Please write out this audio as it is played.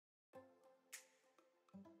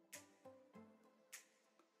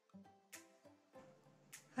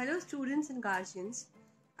Hello, students and guardians.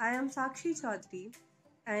 I am Sakshi Chaudhary,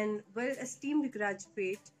 an well esteemed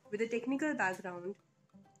graduate with a technical background.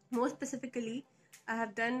 More specifically, I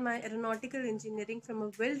have done my aeronautical engineering from a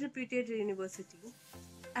well reputed university.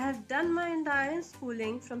 I have done my entire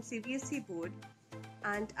schooling from CBSE board,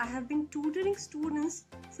 and I have been tutoring students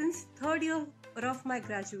since third year of my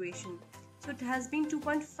graduation. So it has been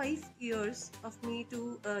 2.5 years of me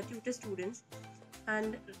to tutor students,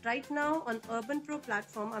 and right now on Urban Pro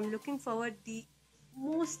platform I'm looking forward the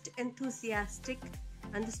most enthusiastic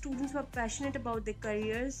and the students who are passionate about their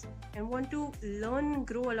careers and want to learn and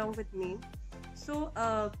grow along with me. So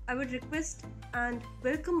I would request and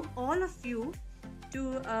welcome all of you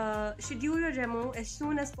to schedule a demo as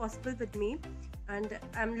soon as possible with me, and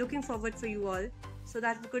I'm looking forward for you all so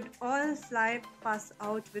that we could all fly pass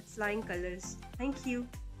out with flying colors. Thank you.